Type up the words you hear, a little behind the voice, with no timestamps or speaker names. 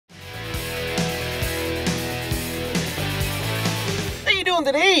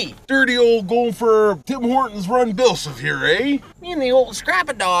doing today? Dirty old going for Tim Hortons run BillSiff here, eh? Me and the old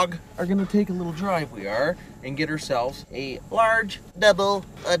Scrappy dog are gonna take a little drive, we are, and get ourselves a large double,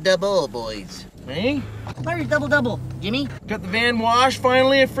 boys. Eh? Large double, Jimmy. Got the van washed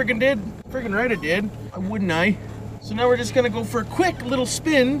finally, I friggin' did. Friggin' right I did. Why wouldn't I? So now we're just gonna go for a quick little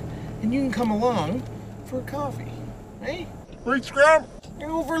spin, and you can come along for a coffee. Eh? Right, Scrap? We're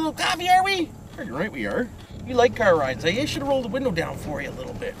going for a little coffee, are we? Friggin' right we are. You like car rides, eh? I should have rolled the window down for you a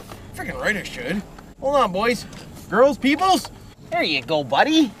little bit. Friggin' right I should. Hold on, boys. Girls, peoples. There you go,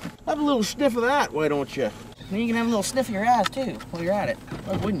 buddy. Have a little sniff of that, why don't you? Then you can have a little sniff of your ass, too, while you're at it.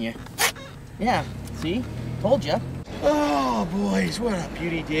 Why wouldn't you? Yeah, see? Told ya. Oh, boys, what a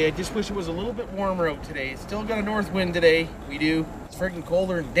beauty day. I just wish it was a little bit warmer out today. It's still got a north wind today. We do. It's friggin'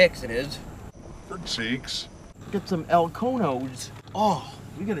 colder than dicks, it is. For sakes. Got some Elconos. Oh,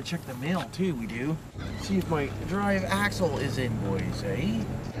 we gotta check the mail, too, we do. See if my drive axle is in, boys, eh?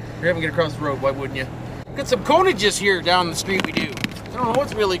 You're having to get across the road, why wouldn't you? Got some conages here down the street, we do. I don't know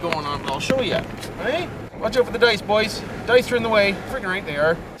what's really going on, but I'll show you. Hey, watch out for the dice, boys. Dice are in the way. Freaking right they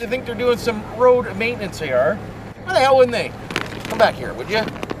are. I think they're doing some road maintenance, they are. Why the hell wouldn't they? Come back here, would you?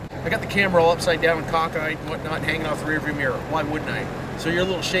 I got the camera all upside down, cockeyed and whatnot, hanging off the rearview mirror. Why wouldn't I? So you're a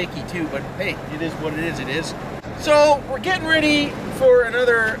little shaky too, but hey, it is what it is, it is. So we're getting ready for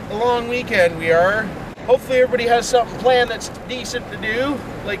another long weekend, we are. Hopefully everybody has something planned that's decent to do,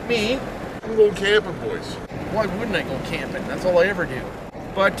 like me. I'm going camping, boys. Why wouldn't I go camping? That's all I ever do.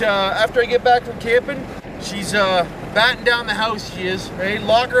 But after I get back from camping, she's batting down the house, she is. Hey,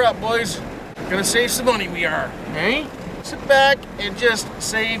 lock her up, boys. Gonna save some money, we are. Hey? Sit back and just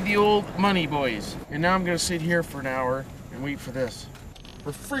save the old money, boys. And now I'm gonna sit here for an hour and wait for this.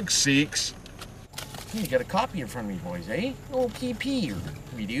 For freak's sakes. Hey, you got a copy in front of me, boys, eh? Old PP,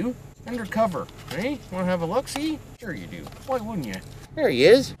 we do. Undercover, eh? Wanna have a look-see? Sure you do. Why wouldn't you? There he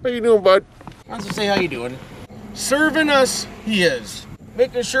is. How you doing, bud? I was gonna say, how you doing? Serving us, he is.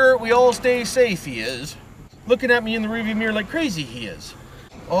 Making sure we all stay safe, he is. Looking at me in the rearview mirror like crazy, he is.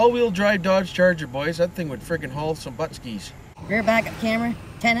 All-wheel drive Dodge Charger, boys. That thing would friggin' haul some butt skis. Rear backup camera,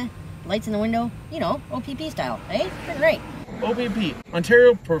 antenna, lights in the window. You know, OPP style, eh? Pretty great. OPP,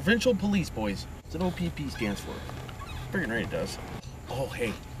 Ontario Provincial Police, boys. That's what OPP stands for. Friggin' right it does. Oh,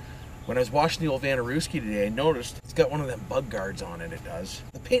 hey. When I was washing the old Vanarooski today, I noticed it's got one of them bug guards on it, it does.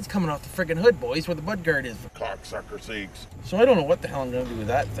 The paint's coming off the friggin' hood, boys, where the bug guard is. For cocksucker sakes. So I don't know what the hell I'm gonna do with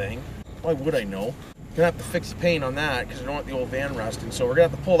that thing. Why would I know? Gonna have to fix the paint on that because I don't want the old van rusting, so we're gonna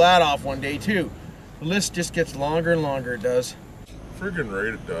have to pull that off one day too. The list just gets longer and longer, it does. Friggin'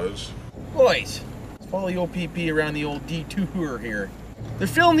 right it does. Boys, let's follow the OPP around the old detour here. They're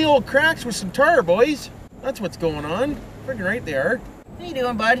filling the old cracks with some tar, boys. That's what's going on. Friggin' right they are. How you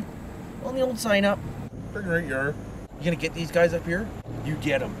doing, bud? On the old sign up. Friggin' right you are. You gonna get these guys up here? You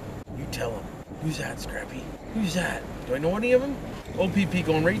get them. You tell them. Who's that, Scrappy? Who's that? Do I know any of them? OPP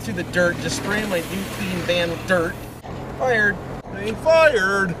going right through the dirt, just spraying my new clean van with dirt. Fired. I ain't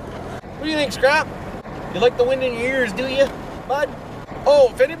fired. What do you think, Scrap? You like the wind in your ears, do you, bud?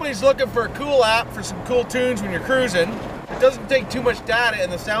 Oh, if anybody's looking for a cool app for some cool tunes when you're cruising, it doesn't take too much data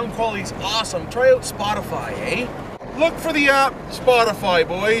and the sound quality's awesome. Try out Spotify, eh? Look for the app Spotify,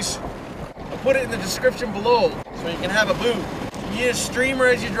 boys. I'll put it in the description below so you can have a boot. You use streamer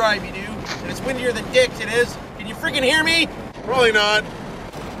as you drive, you do. And it's windier than dicks, it is. Can you freaking hear me? Probably not.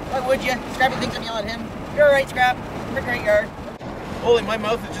 Why would you? Scrappy thinks I'm yelling at him. You're right, Scrap. Pretty great yard. Holy, my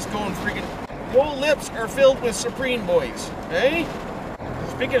mouth is just going freaking... Whole lips are filled with Supreme, boys. Eh?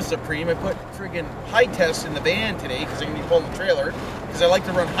 Speaking of Supreme, I put friggin' high test in the van today because I'm going to be pulling the trailer. Because I like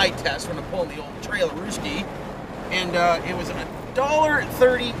to run high test when I'm pulling the old trailer rooski. And it was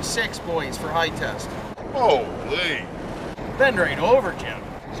 $1.36, boys, for high test. Holy. Bend right over, Jim.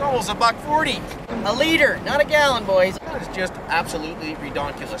 It's almost $1.40. A liter, not a gallon, boys. That is just absolutely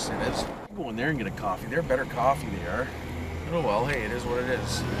redonkulous, it is. Go in there and get a coffee. They're better coffee, they are. Oh well, hey, it is what it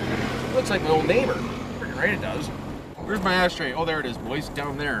is. Looks like my old neighbor. Freaking right it does. Where's my ashtray? Oh, there it is, boys,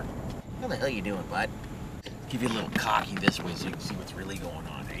 down there. How the hell you doing, bud? Give you a little cocky this way so you can see what's really going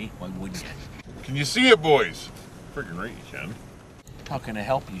on, eh? Why wouldn't you? Can you see it, boys? Friggin' right you can. How can I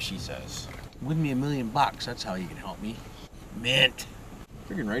help you, she says. Win me $1 million, that's how you can help me. Mint.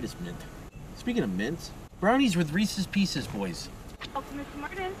 Friggin' right it's mint. Speaking of mints, brownies with Reese's Pieces, boys. Welcome, Mr.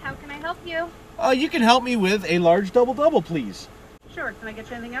 Martins. How can I help you? You can help me with a large double-double, please. Sure. Can I get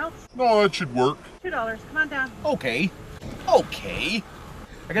you anything else? No, that should work. $2. Come on down. Okay. Okay.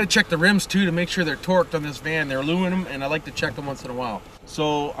 I gotta check the rims too to make sure they're torqued on this van. They're aluminum and I like to check them once in a while.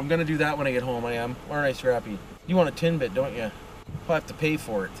 So I'm gonna do that when I get home, I am. Aren't I, Scrappy? You want a tin bit, don't you? I'll have to pay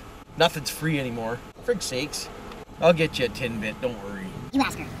for it. Nothing's free anymore. Frig sakes. I'll get you a tin bit, don't worry. You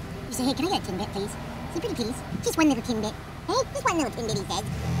ask her. You say, hey, can I get a Timbit, please? Say, pretty please. Just one little Timbit. Hey, just one little Timbit, he says.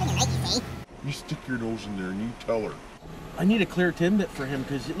 Friggin' right, you say. You stick your nose in there and you tell her. I need a clear Timbit for him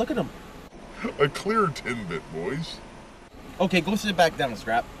because look at him. A clear Timbit, boys. Okay, go sit back down,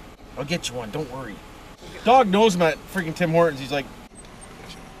 Scrap. I'll get you one, don't worry. Dog knows him at freaking Tim Hortons. He's like,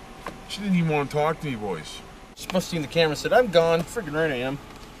 She didn't even want to talk to me, boys. she must have seen the camera and said, I'm gone. Freaking right I am.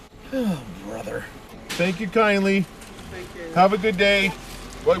 Oh, brother. Thank you kindly. Thank you. Have a good day.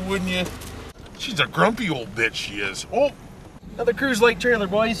 Why wouldn't you? She's a grumpy old bitch, she is. Oh, Another cruise light trailer,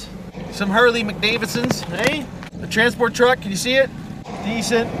 boys. Some Harley McDavidsons, eh? The transport truck, can you see it?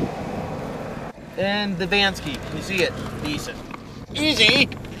 Decent. And the Vansky, can you see it? Decent. Easy.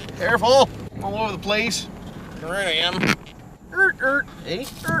 Careful. All over the place. Right I am. Eh?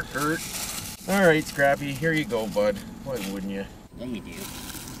 All right, Scrappy, here you go, bud. Why wouldn't you? Yeah, you do.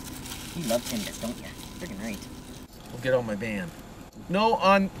 You love Timbits, don't you? Friggin' right. We'll get on my van. No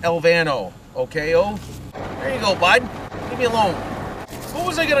on Elvano, okay, oh? There you go, bud. Leave me alone. What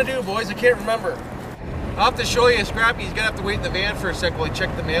was I gonna do, boys? I can't remember. I'll have to show you Scrappy. He's gonna have to wait in the van for a sec while I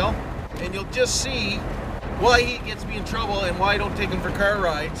check the mail. And you'll just see why he gets me in trouble and why I don't take him for car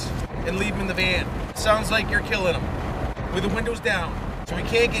rides and leave him in the van. Sounds like you're killing him. With the windows down. So he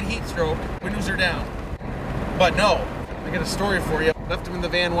can't get heat stroke. Windows are down. But no, I got a story for you. Left him in the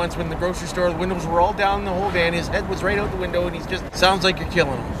van once when in the grocery store. The windows were all down in the whole van. His head was right out the window and he's just, sounds like you're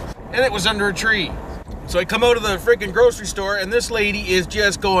killing him. And it was under a tree. So I come out of the freaking grocery store and this lady is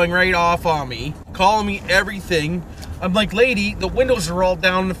just going right off on me, calling me everything. I'm like, lady, the windows are all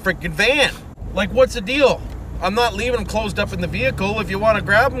down in the freaking van. Like, what's the deal? I'm not leaving him closed up in the vehicle. If you want to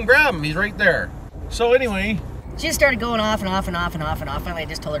grab him. He's right there. So anyway. She just started going off and off and off and off and off. Finally, I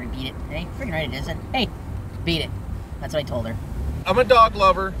just told her to beat it. Hey, freaking right it is. Hey, beat it. That's what I told her. I'm a dog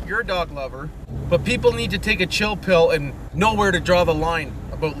lover. You're a dog lover. But people need to take a chill pill and know where to draw the line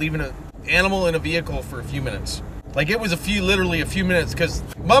about leaving an animal in a vehicle for a few minutes. Like, it was literally a few minutes, because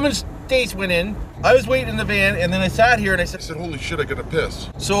Mom and Stace went in, I was waiting in the van, and then I sat here and I I said, said, holy shit, I gotta piss.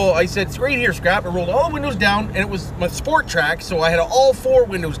 so I said, it's right here, Scrap. I rolled all the windows down, and it was my sport track, so I had all 4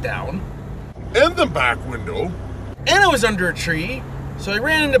 windows down. And the back window. And I was under a tree, so I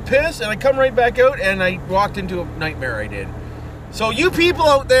ran into piss, and I come right back out, and I walked into a nightmare I did. So you people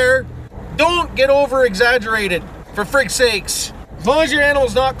out there, don't get over-exaggerated, for frig's sakes. As long as your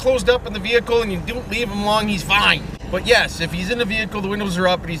animal's not closed up in the vehicle and you don't leave him long, he's fine. But yes, if he's in the vehicle, the windows are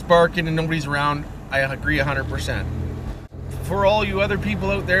up and he's barking and nobody's around, I agree 100%. For all you other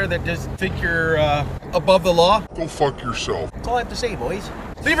people out there that just think you're above the law, Go fuck yourself. that's all I have to say, boys.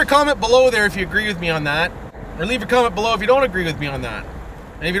 Leave a comment below there if you agree with me on that. Or leave a comment below if you don't agree with me on that.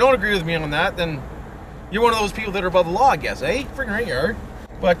 And if you don't agree with me on that, then you're one of those people that are above the law, I guess, eh? Freaking right you are.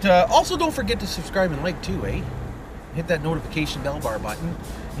 But also don't forget to subscribe and like too, eh? Hit that notification bell bar button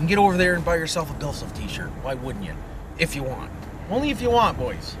and get over there and buy yourself a BillSiff t-shirt. Why wouldn't you? If you want. Only if you want,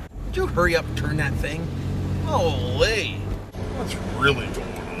 boys. Would you hurry up and turn that thing? Holy. What's really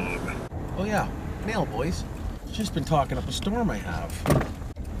going on? Oh yeah, mail, boys. Just been talking up a storm I have.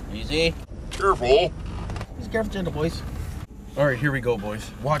 Easy. Careful. Just careful, gentle, boys. All right, here we go, boys.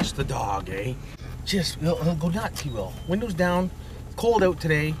 Watch the dog, eh? Just, he'll go nuts, he will. Windows down, cold out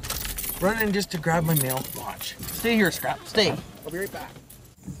today. Running just to grab my mail. Watch. Stay here, Scrap. Stay. I'll be right back.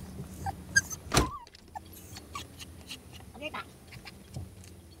 I'll be right back.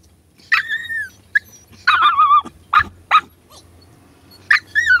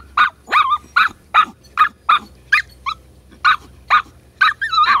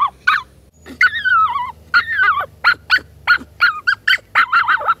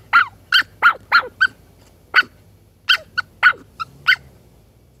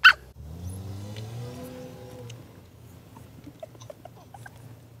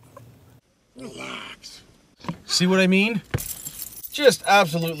 Relax. See what I mean? Just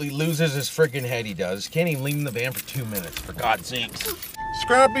absolutely loses his freaking head, he does. Can't even leave in the van for 2 minutes, for God's sakes.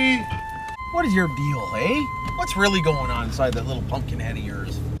 Scrappy. What is your deal, eh? What's really going on inside that little pumpkin head of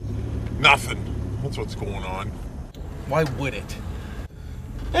yours? Nothing. That's what's going on. Why would it?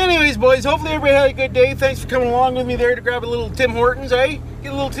 Anyways, boys, hopefully everybody had a good day. Thanks for coming along with me there to grab a little Tim Hortons, eh?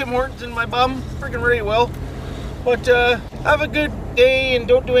 Get a little Tim Hortons in my bum. Freaking really well. But, have a good day and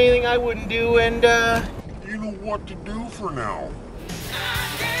don't do anything I wouldn't do, and, You know what to do for now.